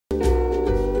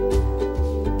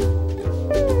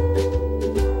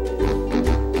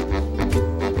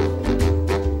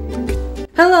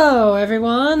Hello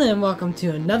everyone, and welcome to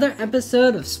another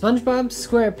episode of SpongeBob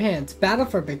SquarePants Battle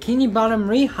for Bikini Bottom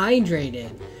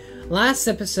Rehydrated. Last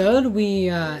episode, we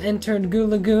entered Goo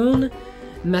Lagoon,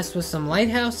 messed with some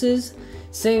lighthouses,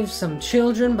 saved some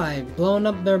children by blowing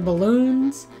up their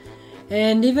balloons,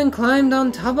 and even climbed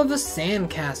on top of a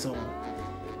sandcastle.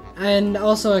 And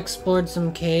also explored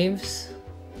some caves.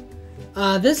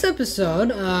 This episode,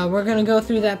 we're gonna go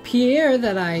through that Pier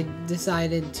that I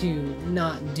decided to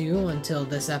not do until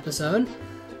this episode.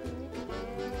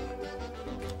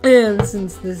 And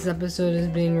since this episode is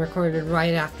being recorded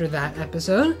right after that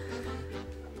episode,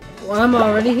 well, I'm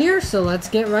already here, so let's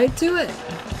get right to it.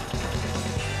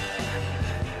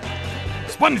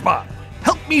 SpongeBob,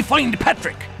 help me find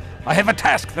Patrick. I have a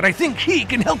task that I think he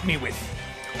can help me with.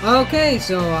 Okay,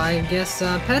 so I guess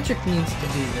Patrick needs to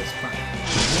do this part.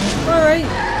 Alright,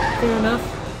 fair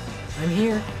enough. I'm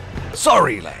here.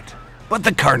 Sorry, lad, but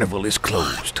the carnival is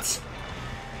closed.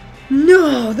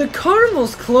 No, the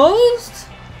carnival's closed?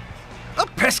 A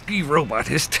pesky robot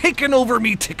has taken over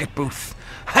me ticket booth.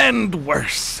 And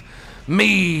worse,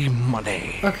 me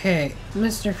money. Okay,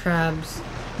 Mr. Krabs,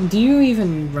 do you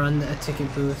even run a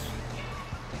ticket booth?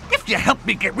 If you help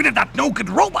me get rid of that no-good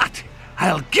robot,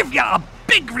 I'll give you a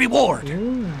big reward.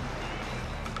 Ooh.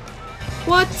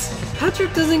 What?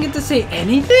 Patrick doesn't get to say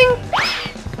anything?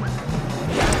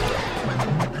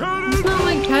 It's not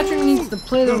like Patrick needs to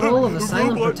play the role of a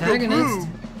silent protagonist.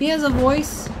 He has a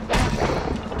voice.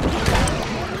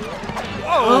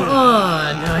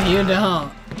 No you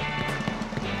don't.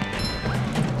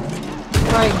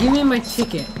 Alright, give me my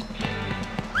ticket.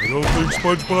 I don't think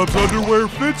SpongeBob's underwear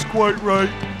fits quite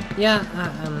right. Yeah,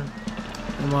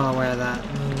 I'm well aware of that.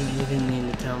 You didn't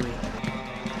need to tell me.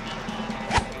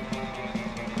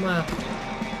 Wow.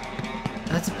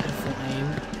 That's a pitiful aim.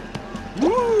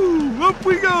 Woo! Up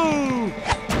we go!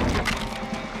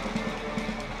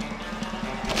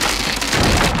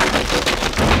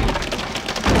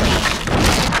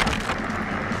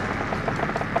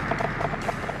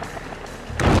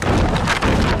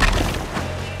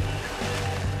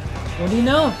 What do you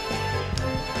know?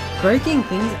 Breaking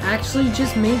things actually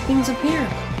just made things appear.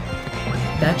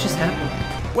 That just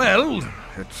happened. Well,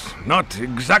 it's not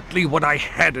exactly what I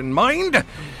had in mind.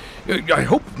 I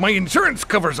hope my insurance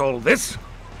covers all this.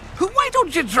 Why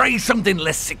don't you try something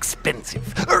less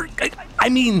expensive? Or, I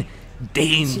mean,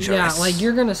 dangerous. Yeah, like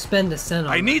you're gonna spend a cent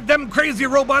on I need them crazy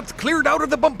robots cleared out of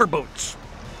the bumper boats.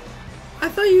 I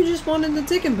thought you just wanted the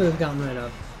ticket booth gotten rid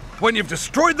of. When you've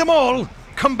destroyed them all,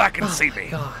 come back and see me.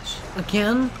 Gosh,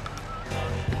 again?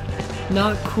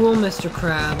 Not cool, Mr.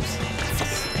 Krabs.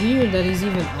 It's weird that he's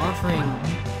even offering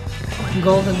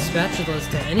golden spatulas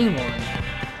to anyone.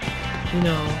 You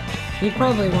know, he'd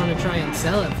probably want to try and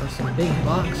sell it for some big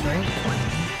bucks, right?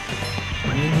 I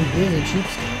mean, he is a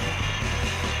cheapskate.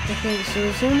 Okay, so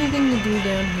is there anything to do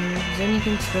down here? Is there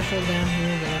anything special down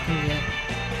here that I can get?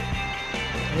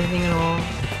 Anything at all?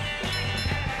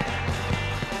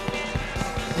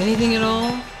 Anything at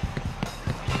all?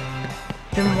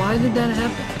 Then why did that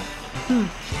happen?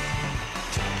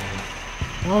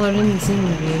 Well, there didn't seem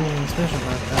to be anything special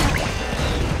about that.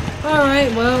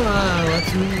 Alright, well,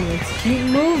 let's keep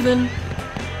moving.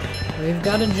 We've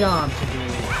got a job to do.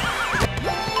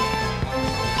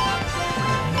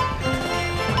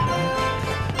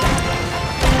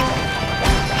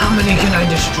 How many can I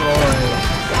destroy?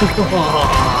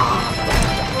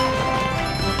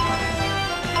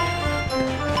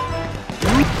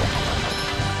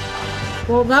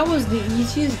 Well, that was the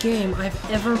easiest game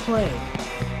I've ever played.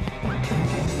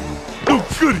 Oh,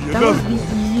 goody, That was the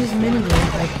easiest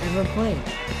minigame I've ever played.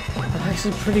 I'm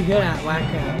actually pretty good at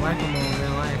whack-a-mole in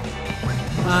real life.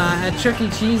 At Chuck E.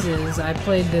 Cheese's, I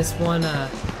played this one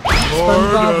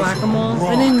SpongeBob whack-a-mole.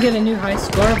 I didn't get a new high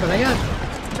score, but I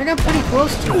got pretty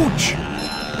close to it.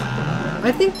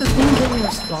 I think the thing didn't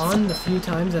respond the few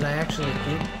times that I actually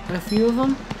hit a few of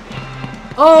them.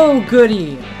 Oh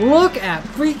goody! Look at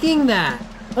freaking that!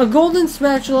 A golden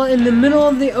spatula in the middle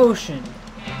of the ocean.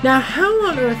 Now how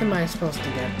on earth am I supposed to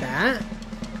get that?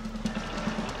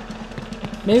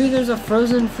 Maybe there's a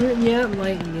frozen fruit,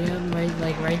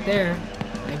 like right there,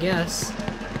 I guess.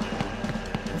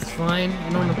 That's fine. I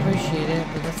don't appreciate it,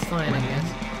 but that's fine, I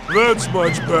guess. That's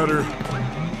much better.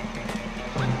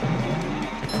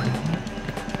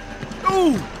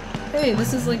 Oh! Hey,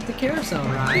 this is like the carousel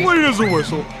ride. Play as a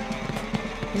whistle.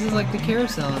 This is like the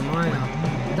carousel in Mario.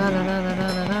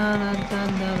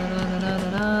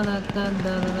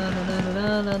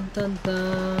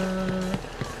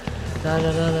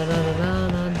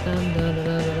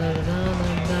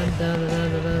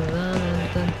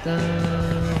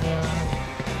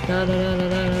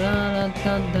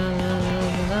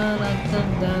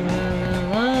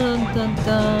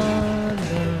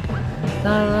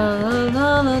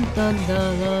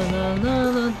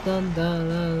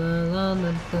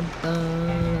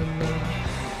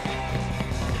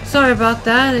 Sorry about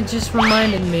that, it just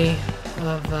reminded me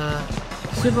of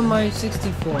Super Mario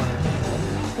 64.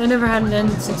 I never had an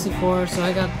N64, so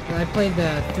I played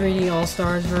the 3D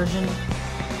All-Stars version.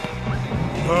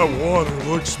 That water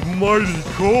looks mighty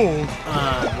cold.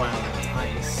 Well, it's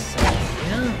ice. So,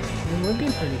 yeah, it would be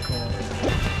pretty cool.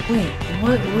 Wait,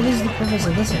 what is the purpose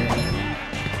of this area?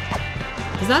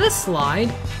 Is that a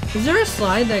slide? Is there a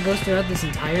slide that goes throughout this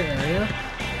entire area?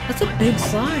 That's a big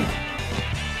slide.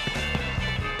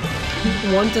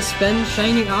 Want to spend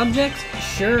shiny objects?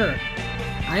 Sure.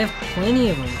 I have plenty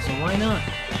of them, so why not?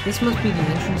 This must be the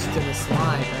entrance to the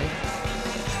slide, right?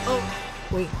 Oh,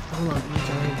 wait, hold on, let me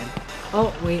try that again.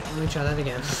 Oh, wait, let me try that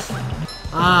again.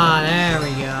 Ah, there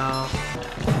we go.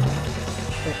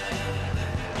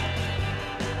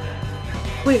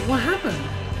 Wait, what happened?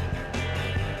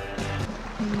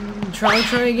 Try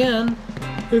again.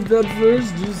 If at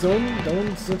first you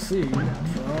don't succeed,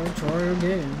 try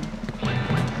again.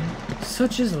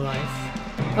 Such is life.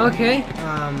 Okay,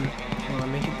 will I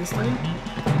make it this time?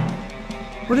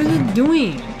 What is it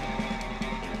doing?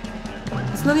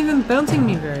 It's not even bouncing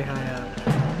me very high up.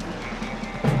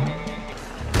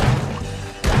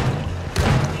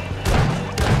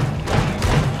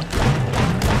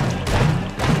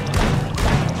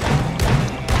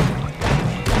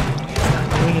 It's not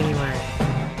going anywhere.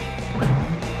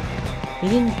 It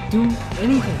didn't do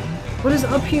anything. What is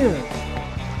up here?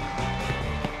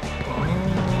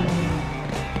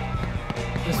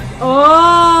 Oh!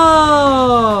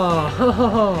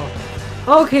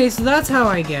 Okay, so that's how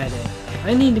I get it.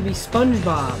 I need to be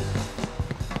SpongeBob.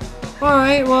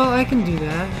 Alright, well, I can do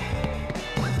that.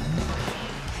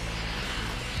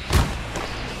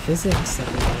 Physics,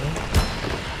 everybody.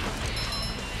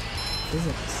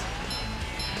 Physics.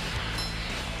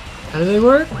 How do they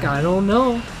work? I don't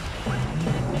know.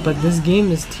 But this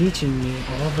game is teaching me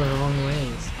all the wrong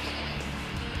ways.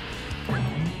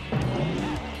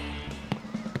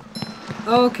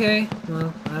 Okay,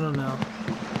 well, I don't know.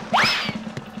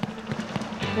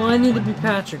 Well, I need to be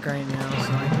Patrick right now,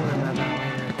 so I can learn about that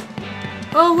later.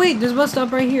 Oh, wait, there's a bus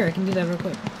stop right here. I can do that real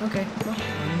quick. Okay, well,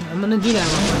 I'm gonna do that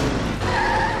real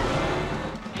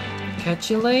quick. Catch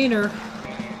you later.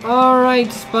 Alright,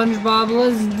 SpongeBob,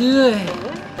 let's do it.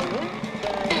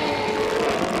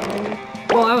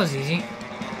 Well, that was easy.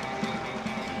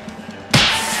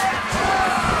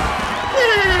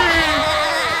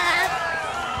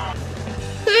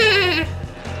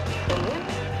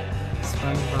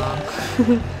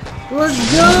 Let's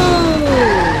go!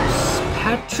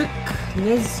 Patrick,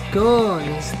 let's go.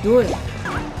 Let's do it.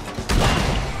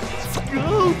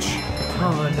 Ouch!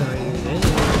 Oh, no, you didn't.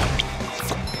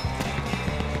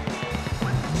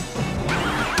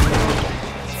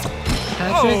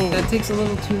 Patrick, that takes a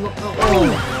little too long. Oh.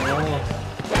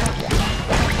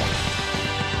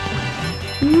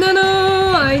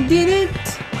 No, I did it!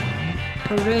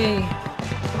 Hooray.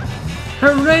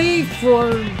 Hooray for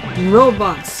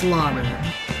robot slaughter.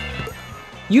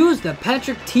 Use the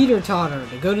Patrick Teeter-Totter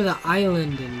to go to the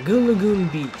island in Goo Lagoon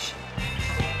Beach.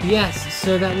 Yes,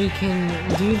 so that we can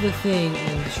do the thing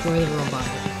and destroy the robot.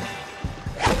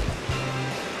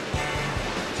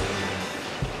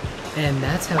 And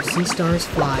that's how sea stars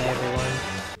fly, everyone.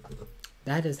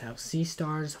 That is how sea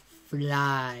stars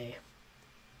fly.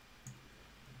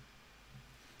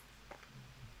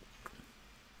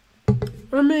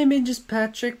 Or maybe just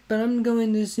Patrick, but I'm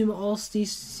going to assume all sea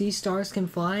stars can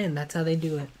fly, and that's how they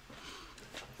do it.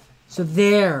 So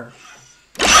there.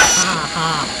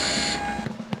 Ha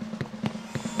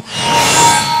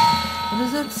What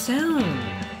does that sound?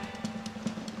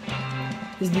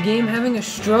 Is the game having a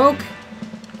stroke?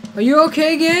 Are you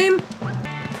okay, game?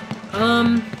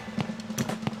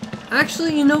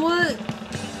 Actually, you know what?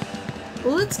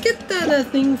 Well, let's get that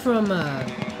thing from,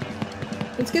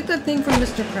 let's get that thing from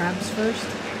Mr. Krabs first.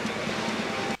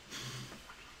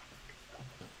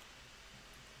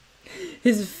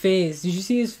 His face. Did you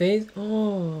see his face?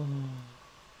 Oh.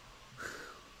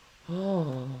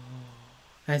 Oh.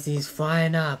 As he's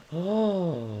flying up.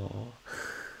 Oh.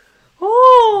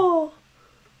 Oh.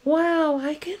 Wow,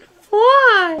 I can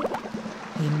fly.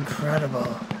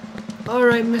 Incredible.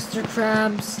 Alright, Mr.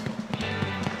 Krabs.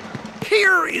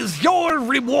 Here is your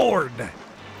reward.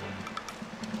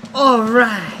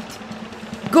 Alright.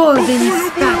 Golden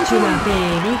spatula,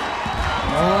 baby.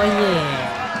 Oh, yeah.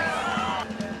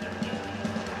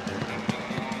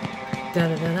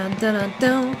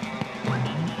 Da-da-da-da-da-da.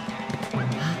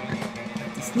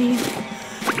 Sneeze.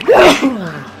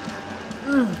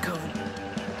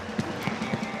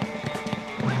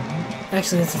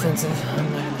 Actually, it's offensive.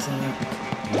 I'm not gonna say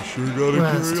that. You sure gotta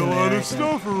Well, it's carry a too lot bad, of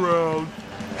stuff around.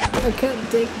 I can't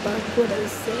take back what I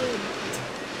said.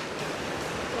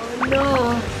 Oh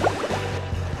no.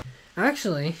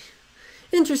 Actually,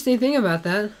 interesting thing about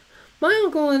that, my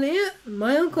uncle and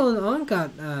aunt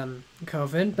got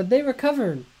COVID, but they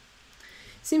recovered.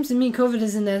 Seems to me COVID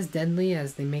isn't as deadly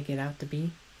as they make it out to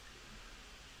be.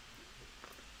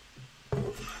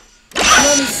 It's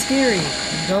not as scary.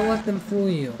 Don't let them fool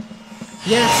you.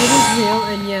 Yes, it is real,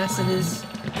 and yes, it is.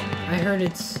 I heard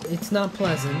it's not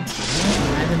pleasant.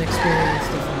 I haven't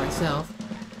experienced it for myself.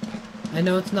 I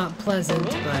know it's not pleasant,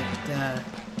 but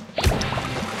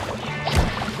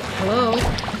hello?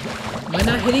 Am I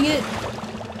not hitting it?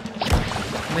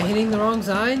 Am I hitting the wrong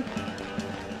side?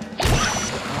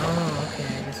 Oh, okay,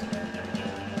 I guess.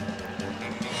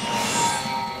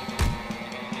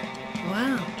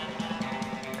 Wow.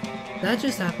 That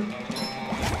just happened.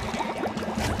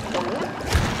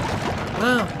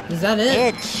 Wow, is that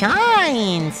it? It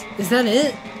shines! Is that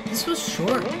it? This was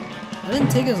short. I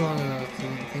didn't take as long as I was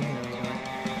thinking it was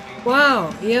going.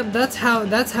 Wow, yep, that's how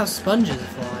sponges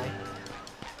fly.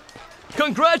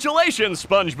 Congratulations,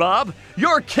 SpongeBob!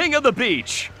 You're king of the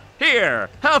beach! Here,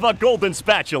 have a golden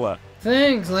spatula!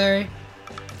 Thanks, Larry.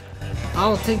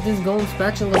 I'll take this golden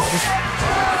spatula as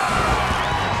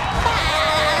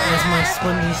my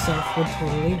spongy self would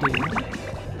totally do.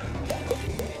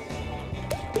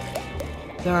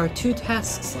 There are 2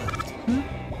 tasks left.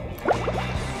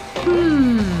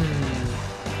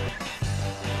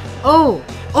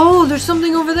 Oh, there's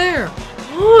something over there.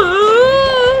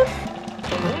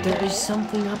 But there is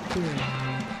something up here.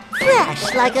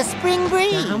 Fresh like a spring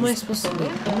breeze! Now, how am I supposed to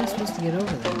get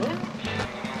over there?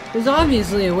 There's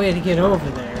obviously a way to get over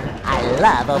there. I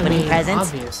love opening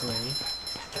presents. Obviously.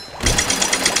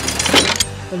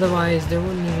 Otherwise, there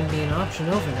wouldn't even be an option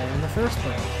over there in the first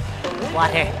place.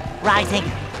 Water rising.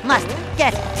 Must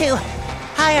get to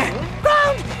higher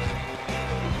ground!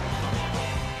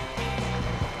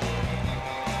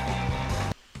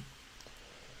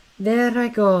 There I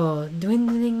go,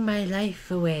 dwindling my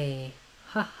life away.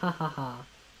 Ha ha ha ha.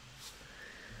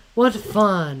 What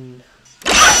fun.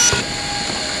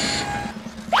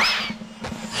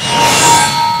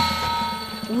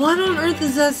 What on earth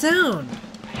is that sound?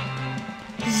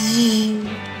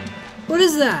 What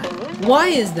is that? Why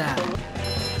is that?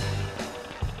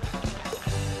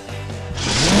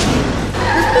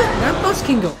 That bus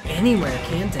can go anywhere,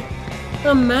 can't it?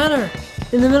 Doesn't matter.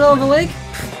 In the middle of a lake?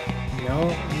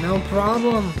 No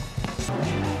problem.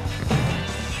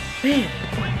 Man,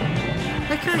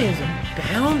 that guy is a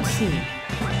bouncy.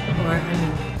 Or, I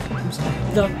mean, I'm sorry.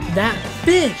 That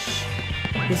fish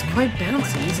is quite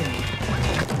bouncy, isn't it?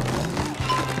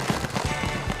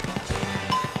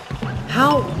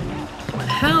 How?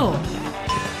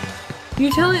 Are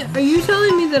you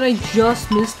telling me that I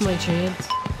just missed my chance?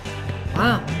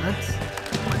 Wow, that's...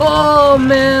 Oh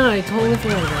man, I totally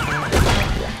forgot about that.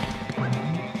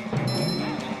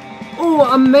 Oh,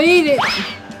 I made it!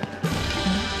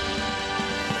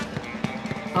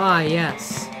 Ah,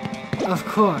 yes. Of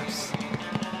course.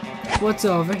 What's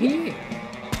over here?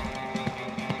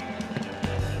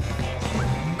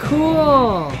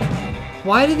 Cool!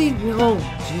 Why do these... Oh,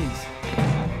 jeez.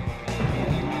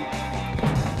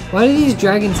 Why do these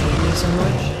dragons hate me so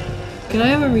much? Can I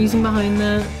have a reason behind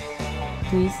that?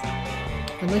 Please?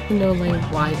 I'd like to know, like,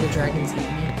 why the dragons hate me.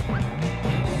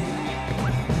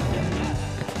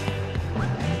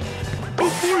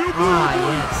 Ah,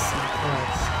 yes, of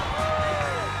course.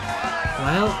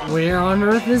 Well, where on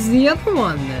earth is the other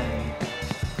one, then?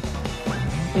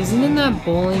 Is it in that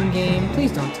bowling game?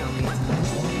 Please don't tell me it's in that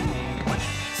bowling game.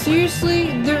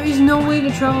 Seriously? There is no way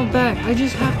to travel back. I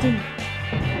just have to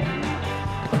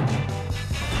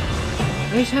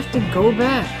go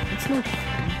back. It's not fun.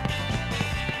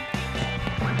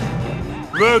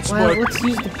 That's Well, my... let's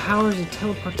use the powers of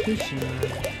teleportation.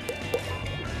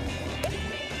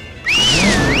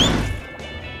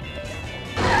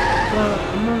 Well,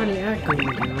 I'm already at Good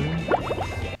Lagoon.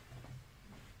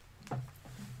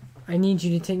 I need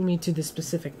you to take me to the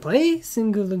specific place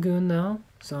in Good Lagoon, though.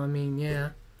 So, I mean,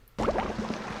 yeah.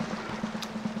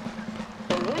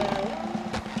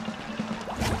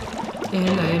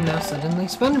 And I am now suddenly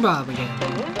SpongeBob again.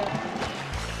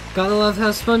 Gotta love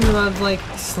how SpongeBob's like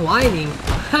sliding.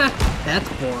 Ha! That's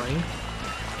boring.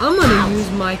 I'm gonna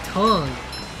use my tongue.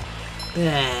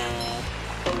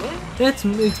 It's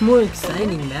more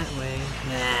exciting that way.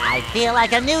 I feel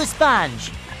like a new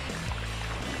sponge.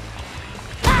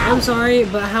 I'm sorry,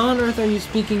 but how on earth are you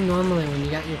speaking normally when you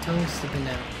got your tongue sticking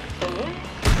out?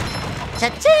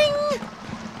 Cha-ching!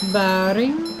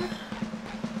 Baring.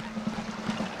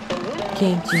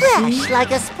 Can't you Fresh see?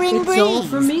 like a spring It's breeze. all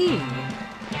for me.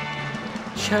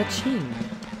 Cha-ching.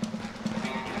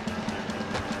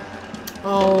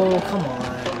 Oh, come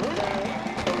on.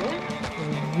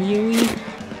 Really?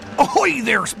 Ahoy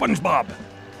there, SpongeBob!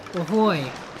 Ahoy.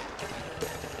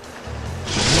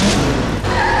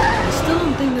 I still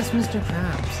don't think that's Mr.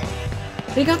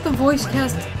 Krabs. They got the voice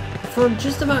cast for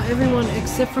just about everyone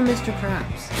except for Mr.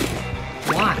 Krabs.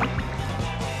 Why?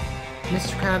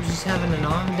 Mr. Krabs just having an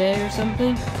off day or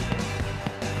something?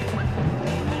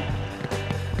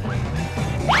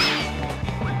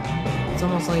 It's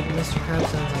almost like Mr. Krabs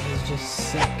sounds like he's just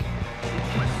sick.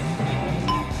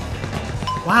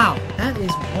 Wow, that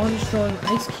is one strong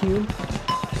ice cube.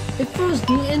 It froze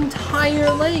the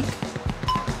entire lake.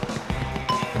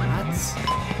 That's...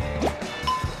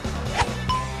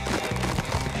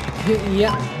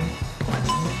 Yep.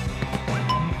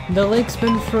 The lake's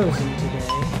been frozen today.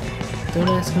 Don't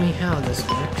ask me how this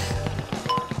works.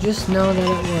 Just know that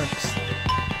it works.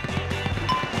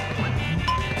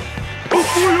 Oh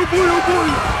boy, oh boy, oh boy!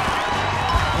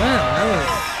 Wow,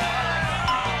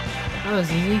 that was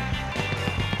easy.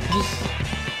 Just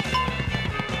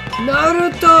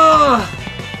Naruto!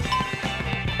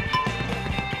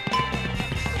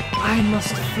 I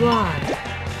must fly.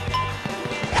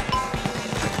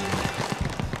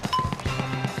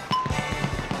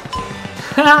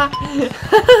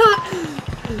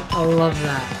 I love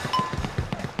that.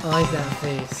 I like that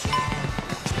face.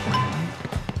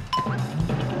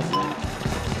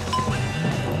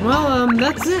 Well,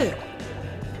 that's it.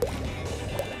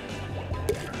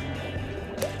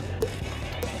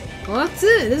 Well, that's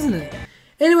it, isn't it?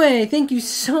 Anyway, thank you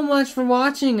so much for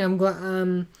watching. I'm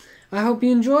glad. I hope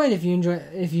you enjoyed. If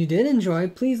you did enjoy,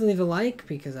 please leave a like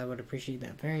because I would appreciate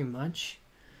that very much.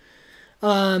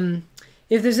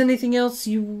 If there's anything else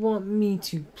you want me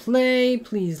to play,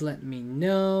 please let me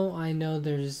know. I know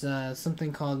there's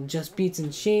something called Just Beats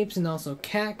and Shapes and also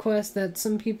Cat Quest that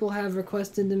some people have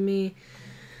requested to me.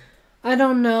 I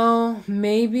don't know,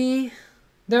 maybe.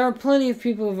 There are plenty of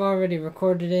people who have already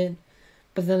recorded it,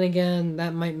 but then again,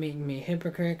 that might make me a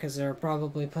hypocrite because there are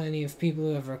probably plenty of people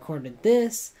who have recorded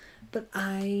this, but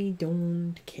I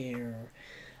don't care.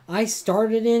 I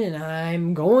started it and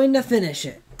I'm going to finish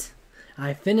it.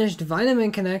 I finished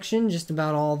Vitamin Connection just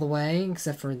about all the way,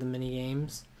 except for the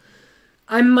minigames.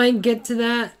 I might get to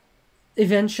that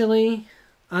eventually.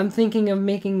 I'm thinking of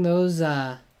making those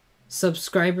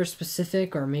subscriber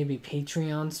specific or maybe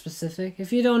Patreon specific.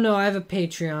 If you don't know, I have a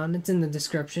Patreon. It's in the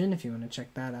description if you want to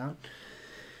check that out.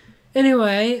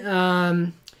 Anyway,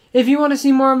 if you want to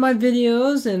see more of my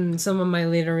videos and some of my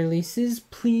later releases,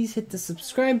 please hit the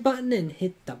subscribe button and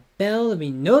hit the bell to be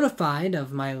notified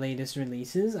of my latest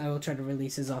releases. I will try to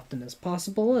release as often as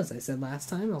possible. As I said last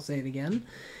time, I'll say it again.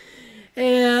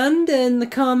 And in the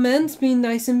comments, be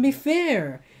nice and be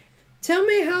fair. Tell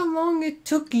me how long it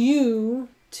took you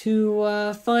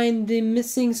to find the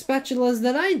missing spatulas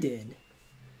that I did.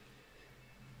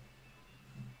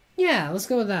 Yeah, let's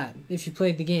go with that, if you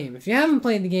played the game. If you haven't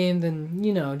played the game, then,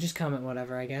 you know, just comment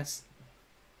whatever, I guess.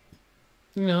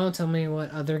 You know, tell me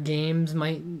what other games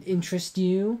might interest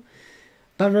you.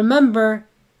 But remember,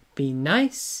 be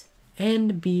nice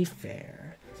and be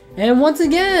fair. And once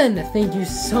again, thank you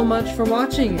so much for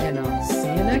watching, and I'll see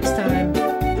you next time.